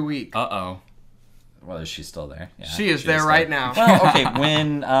every week? Uh-oh. Well, is she still there? Yeah, She is there right now. Well, okay,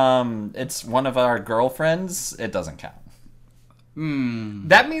 when it's one of our girlfriends, it doesn't count.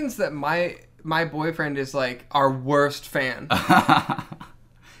 That means that my boyfriend is like our worst fan.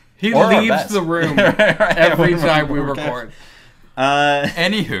 He Or our leaves best. the room Right, every when time we we're record.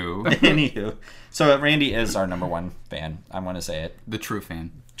 Anywho, Anywho, so Randy is our #1 fan. I'm going to say it. the true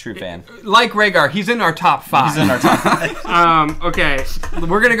fan. True fan. Like Rhaegar, he's in our top 5. He's in our top. Okay,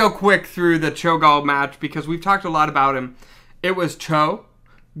 we're gonna go quick through the Cho'Gall match because we've talked a lot about him. It was Cho,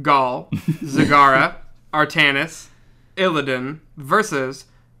 Gall, Zagara, Artanis, Illidan versus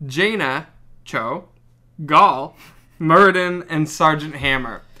Jaina, Cho, Gall, Muradin, and Sergeant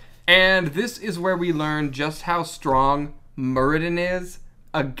Hammer. And this is where we learn just how strong Muradin is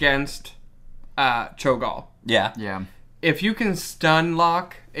against Cho'Gall. Yeah. Yeah. If you can stun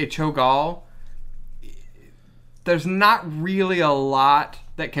lock a Cho'Gall, there's not really a lot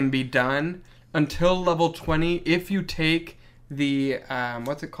that can be done until level 20 if you take the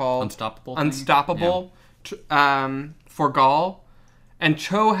what's it called? Unstoppable thing? Unstoppable for Gall, and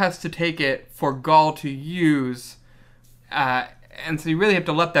Cho has to take it for Gall to use, and so you really have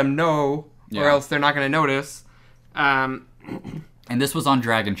to let them know, or Yeah. else they're not going to notice. And this was on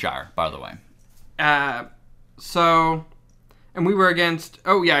Dragonshire, by the way. So, and we were against.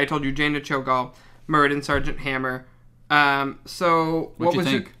 Oh yeah, I told you, Jaina, Cho'Gall, Muradin, Sergeant Hammer. So What'd you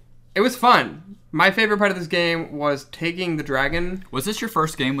think? It was fun. My favorite part of this game was taking the dragon. Was this your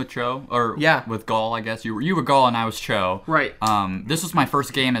first game with Cho? Or Yeah. with Gall, I guess? You were Gall and I was Cho. Right. This was my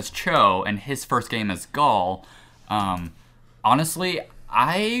first game as Cho and his first game as Gall. Honestly,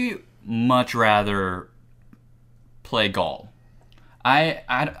 I much rather play Gall. I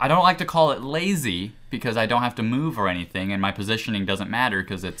don't like to call it lazy because I don't have to move or anything, and my positioning doesn't matter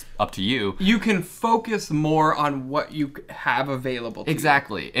because it's up to you. You can focus more on what you have available to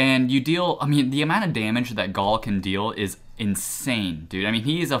Exactly. And you deal, I mean, the amount of damage that Gall can deal is insane, dude. I mean,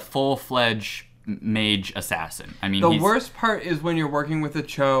 he's a full-fledged mage assassin. I mean, you. The worst part is when you're working with a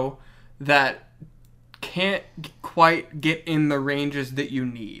Cho that can't quite get in the ranges that you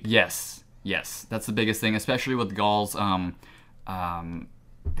need. Yes. That's the biggest thing, especially with Gall's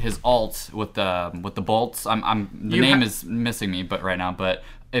his ult with the bolts. The name is missing me, but right now. But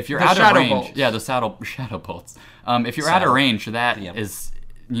if you're The out of shadow range, bolts. yeah, the shadow bolts. If you're out of range, that is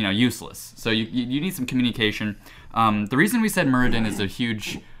useless. So you need some communication. The reason we said Muradin is a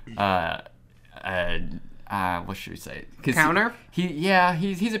huge what should we say? Counter?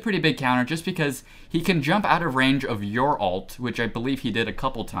 He's a pretty big counter just because he can jump out of range of your ult, which I believe he did a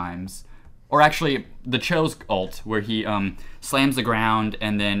couple times. Or actually, the Cho's ult, where he slams the ground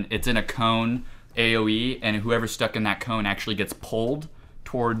and then it's in a cone AoE, and whoever's stuck in that cone actually gets pulled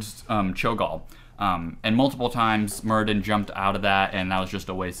towards Cho'Gall. And multiple times, Muradin jumped out of that, and that was just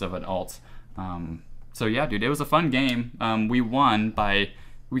a waste of an ult. So yeah, dude, it was a fun game. We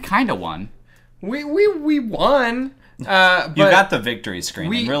kind of won. We won. But You got the victory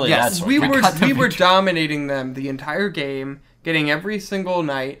screen. And really, yes, that's what we got the were victory. dominating them the entire game, getting every single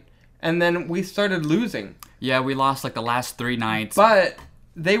night, and then we started losing. Yeah, we lost like the last 3 nights. But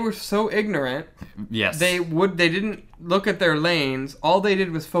they were so ignorant. Yes. They didn't look at their lanes. All they did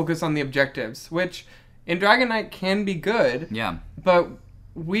was focus on the objectives, which in Dragon Knight can be good. Yeah. But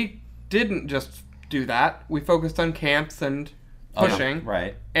we didn't just do that. We focused on camps and pushing.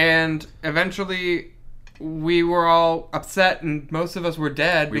 Right. And eventually we were all upset and most of us were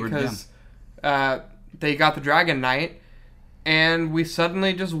dead because they got the Dragon Knight. and we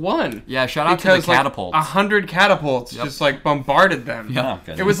suddenly just won. Yeah, shout out to the catapults. 100 catapults just like bombarded them. Yeah.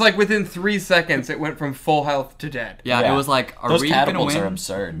 Oh, It was like within 3 seconds, it went from full health to dead. Yeah, it was like, are those we gonna catapults win? are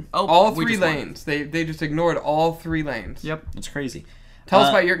absurd. Oh, All we 3 just won. lanes. They just ignored all 3 lanes. Yep. It's crazy. Tell us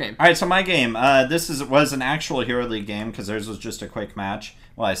about your game. All right, so my game. Was an actual Hero League game because theirs was just a quick match.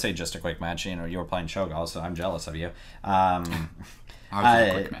 Well, I say just a quick match. You know, you were playing Cho'Gall, so I'm jealous of you. I was in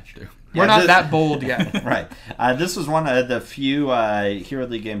a quick match too. We're not that bold yet. Right. This was one of the few Hero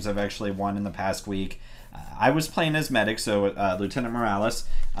League games I've actually won in the past week. I was playing as medic, so Lieutenant Morales,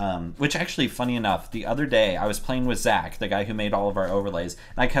 which actually, funny enough, the other day I was playing with Zach, the guy who made all of our overlays,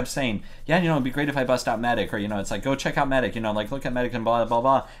 and I kept saying, yeah, you know, it'd be great if I bust out medic, or, you know, it's like, go check out medic, you know, like, look at medic and blah, blah,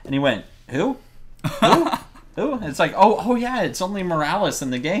 blah. And he went, who? Who? Who? It's like, oh yeah, it's only Morales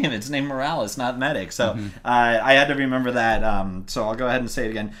in the game. It's named Morales, not medic. So I had to remember that. So I'll go ahead and say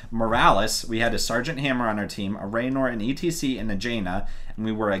it again. Morales, we had a Sergeant Hammer on our team, a Raynor, an ETC, and a Jaina, and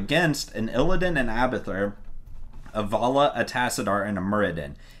we were against an Illidan and Abathur, a Vala, a Tassadar, and a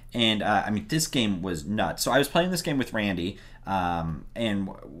Muradin. And, I mean, this game was nuts. So I was playing this game with Randy, and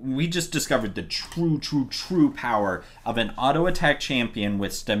we just discovered the true power of an auto-attack champion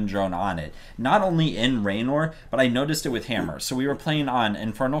with Stim Drone on it. Not only in Raynor, but I noticed it with Hammer. So we were playing on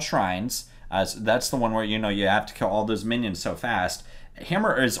Infernal Shrines. So that's the one where, you know, you have to kill all those minions so fast.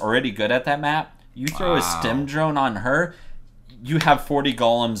 Hammer is already good at that map. You throw a Stim Drone on her, you have 40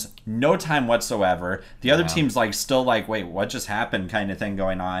 golems, no time whatsoever. The other team's like still like, wait, what just happened kind of thing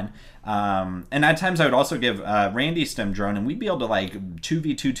going on. And at times I would also give Randy Stim Drone, and we'd be able to like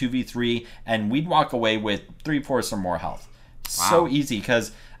 2v2, 2v3, and we'd walk away with 3/4 or more health. Wow. So easy,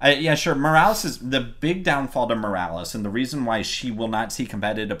 because yeah, sure, Morales is the big downfall to Morales, and the reason why she will not see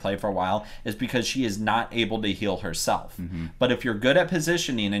competitive play for a while is because she is not able to heal herself. But if you're good at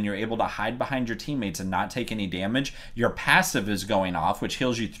positioning and you're able to hide behind your teammates and not take any damage, your passive is going off, which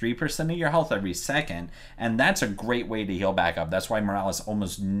heals you 3% of your health every second, and that's a great way to heal back up. That's why Morales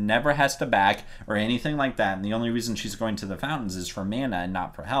almost never has to back or anything like that, and the only reason she's going to the fountains is for mana and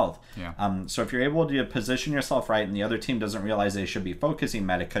not for health. So if you're able to position yourself right and the other team doesn't realize they should be focusing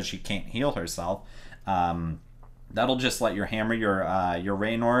medic because she can't heal herself, that'll just let your Hammer, your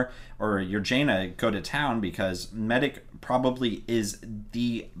Raynor, or your Jaina go to town, because medic probably is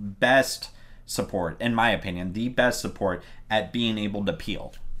the best support, in my opinion, the best support at being able to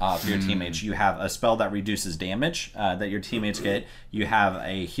peel for your teammates. You have a spell that reduces damage that your teammates get. You have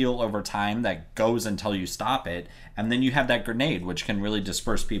a heal over time that goes until you stop it. And then you have that grenade, which can really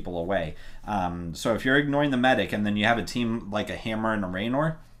disperse people away. So if you're ignoring the medic and then you have a team like a Hammer and a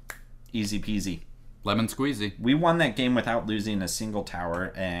Raynor, easy peasy. Lemon squeezy. We won that game without losing a single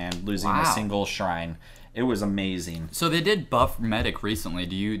tower and losing a single shrine. It was amazing. So they did buff medic recently.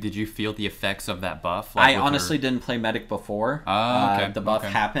 Did you feel the effects of that buff? Like I honestly didn't play medic before the buff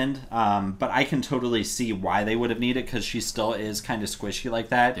happened, but I can totally see why they would have needed, because she still is kind of squishy like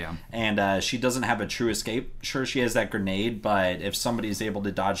that. Yeah. And she doesn't have a true escape. Sure, she has that grenade, but if somebody's able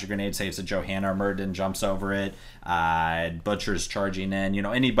to dodge the grenade, say it's a Johanna or Muradin jumps over it, Butcher's charging in, you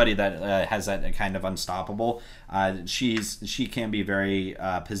know, anybody that has that kind of unstoppable, she can be very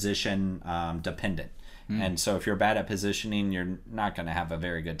position dependent. And so if you're bad at positioning, you're not going to have a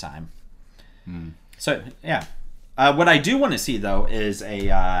very good time. So, yeah. What I do want to see, though, is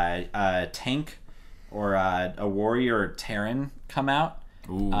a tank or a warrior Terran come out.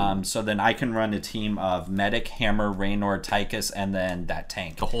 So then I can run a team of Medic, Hammer, Raynor, Tychus, and then that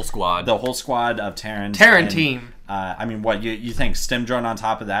tank. The whole squad. The whole squad of Terrans. Terran team. I mean, what, you think Stim Drone on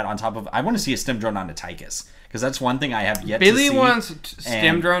top of that, I want to see a Stim Drone on a Tychus. Because that's one thing I have yet to see. Billy wants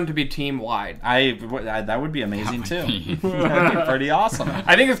Stim Drone to be team wide. That would be amazing, too. That'd be pretty awesome.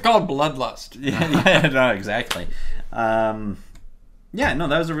 I think it's called Bloodlust. Yeah, no, exactly. Yeah, no,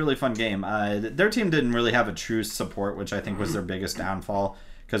 that was a really fun game. Their team didn't really have a true support, which I think was their biggest downfall.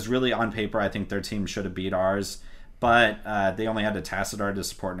 Because really, on paper, I think their team should have beat ours. But they only had a Tassadar to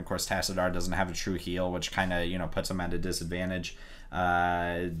support, and of course, Tassadar doesn't have a true heal, which kind of, puts them at a disadvantage.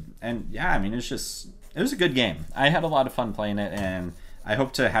 And yeah, I mean, it was a good game. I had a lot of fun playing it, and I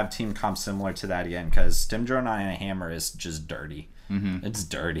hope to have team comp similar to that again, because Stim Drone on a Hammer is just dirty. It's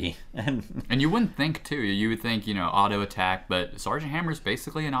dirty. And you wouldn't think, too. You would think, auto attack, but Sergeant Hammer's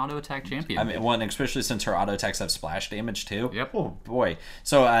basically an auto attack champion. I mean, well, and especially since her auto attacks have splash damage, too. Yep. Oh, boy.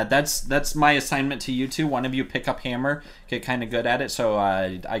 So that's my assignment to you two. One of you pick up Hammer, get kind of good at it, so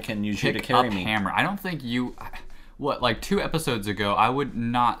I can use you to carry me. Hammer. I don't think you... What, like 2 episodes ago, I would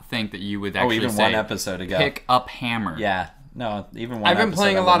not think that you would actually even say, 1 episode ago. Pick up Hammer. Yeah. No, even one. I've been episode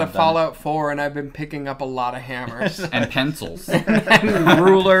playing I a lot wouldn't of have done it. Fallout 4, and I've been picking up a lot of hammers. And pencils. And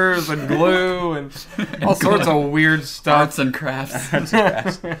rulers and glue and all sorts of weird stuff. Arts and crafts.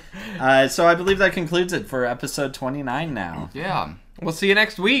 So I believe that concludes it for episode 29 now. Yeah. We'll see you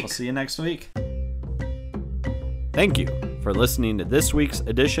next week. We'll see you next week. Thank you for listening to this week's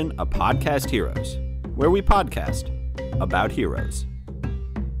edition of Podcast Heroes, where we podcast about heroes.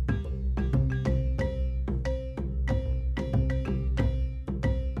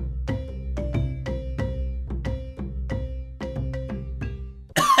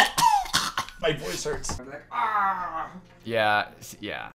 My voice hurts. Yeah.